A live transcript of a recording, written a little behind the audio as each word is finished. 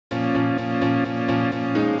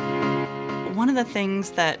one of the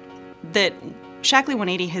things that Shaklee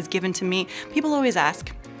 180 has given to me, people always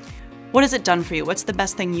ask, what has it done for you? What's the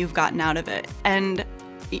best thing you've gotten out of it? And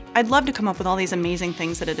I'd love to come up with all these amazing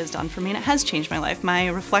things that it has done for me, and it has changed my life. My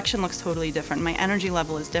reflection looks totally different. My energy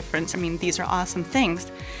level is different. I mean, these are awesome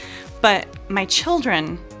things. But my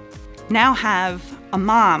children now have a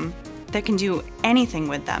mom that can do anything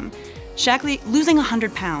with them. Shaklee, losing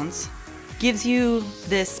 100 pounds gives you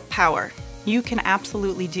this power. You can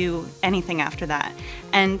absolutely do anything after that.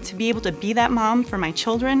 And to be able to be that mom for my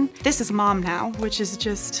children, this is mom now, which is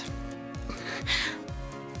just,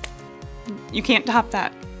 you can't top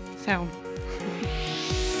that, so.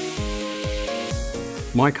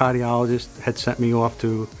 My cardiologist had sent me off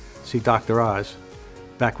to see Dr. Oz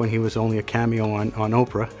back when he was only a cameo on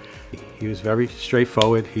Oprah. He was very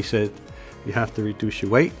straightforward. He said, you have to reduce your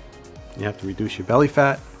weight, you have to reduce your belly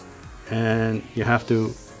fat, and you have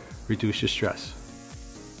to reduce your stress.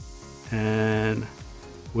 And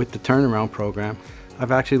with the turnaround program,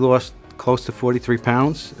 I've actually lost close to 43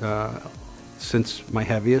 pounds since my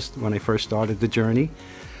heaviest when I first started the journey.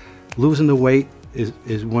 Losing the weight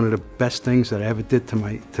is one of the best things that I ever did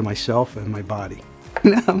to myself and my body.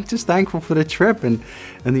 I'm just thankful for the trip and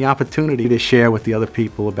the opportunity to share with the other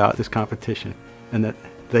people about this competition, and that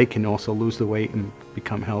they can also lose the weight and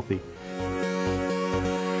become healthy.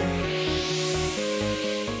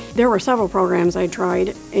 There were several programs I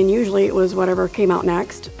tried, and usually it was whatever came out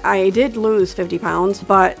next. I did lose 50 pounds,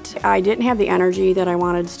 but I didn't have the energy that I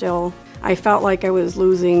wanted still. I felt like I was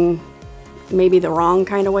losing maybe the wrong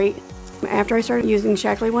kind of weight. After I started using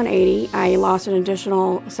Shaklee 180, I lost an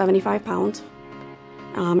additional 75 pounds.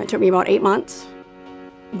 It took me about 8 months.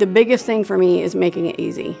 The biggest thing for me is making it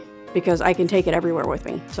easy, because I can take it everywhere with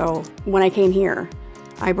me. So when I came here,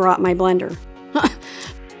 I brought my blender.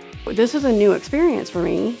 This is a new experience for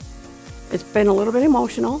me. It's been a little bit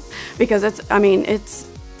emotional because it's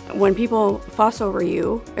when people fuss over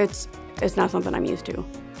you, it's not something I'm used to.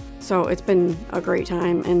 So it's been a great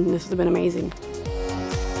time, and this has been amazing.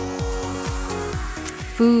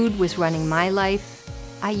 Food was running my life.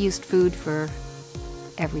 I used food for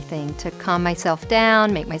everything, to calm myself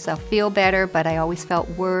down, make myself feel better, but I always felt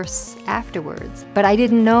worse afterwards. But I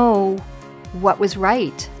didn't know what was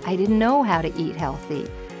right. I didn't know how to eat healthy.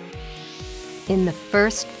 In the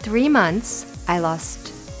first 3 months, I lost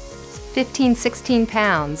 15, 16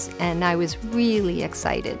 pounds, and I was really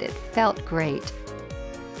excited. It felt great.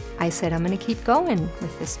 I said, I'm going to keep going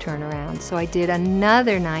with this turnaround. So I did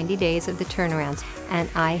another 90 days of the turnarounds, and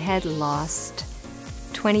I had lost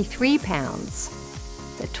 23 pounds.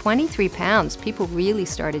 The 23 pounds, people really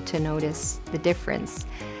started to notice the difference.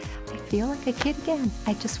 I feel like a kid again.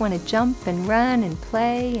 I just want to jump and run and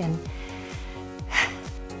play and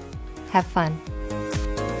have fun.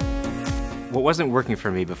 What wasn't working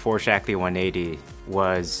for me before Shaklee 180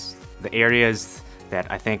 was the areas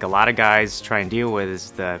that I think a lot of guys try and deal with,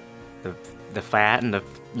 is the fat and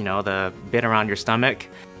the bit around your stomach.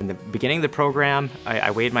 In the beginning of the program,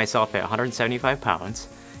 I weighed myself at 175 pounds,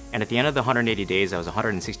 and at the end of the 180 days, I was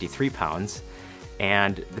 163 pounds.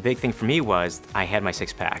 And the big thing for me was I had my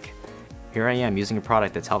six-pack. Here I am using a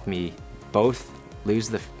product that's helped me both lose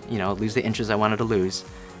the inches I wanted to lose,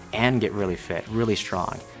 and get really fit, really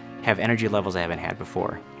strong, have energy levels I haven't had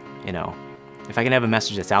before. If I can have a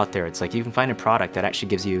message that's out there, it's like you can find a product that actually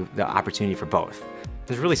gives you the opportunity for both.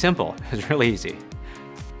 It's really simple, it's really easy.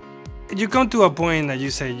 You come to a point that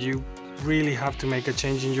you say you really have to make a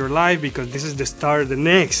change in your life, because this is the start of the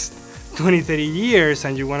next 20, 30 years,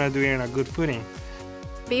 and you want to do it in a good footing.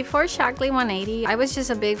 Before Shaklee 180, I was just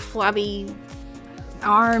a big flabby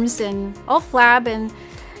arms and all flab and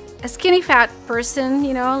a skinny fat person,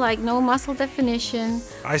 like no muscle definition.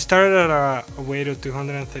 I started at a weight of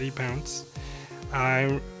 230 pounds.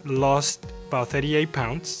 I lost about 38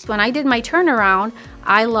 pounds. When I did my turnaround,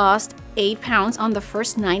 I lost 8 pounds on the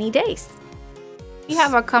first 90 days. We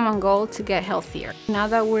have a common goal to get healthier. Now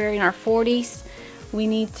that we're in our 40s, we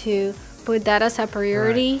need to put that as a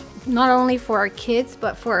priority, right. Not only for our kids,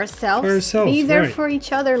 but for ourselves. Be there for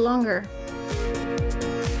each other longer.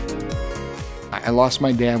 I lost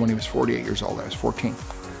my dad when he was 48 years old. I was 14.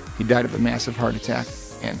 He died of a massive heart attack,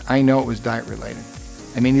 and I know it was diet related.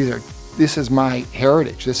 I mean, this is my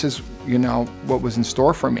heritage. This is, what was in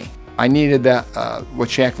store for me. I needed that, what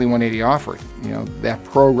Shaklee 180 offered. That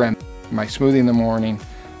program, my smoothie in the morning,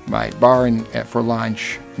 my bar for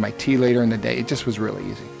lunch, my tea later in the day. It just was really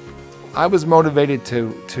easy. I was motivated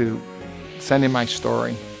to send in my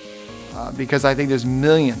story because I think there's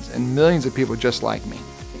millions and millions of people just like me.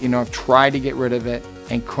 I've tried to get rid of it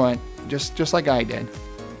and couldn't, just like I did.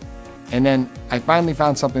 And then I finally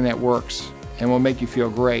found something that works and will make you feel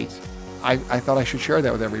great. I thought I should share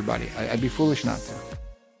that with everybody. I'd be foolish not to.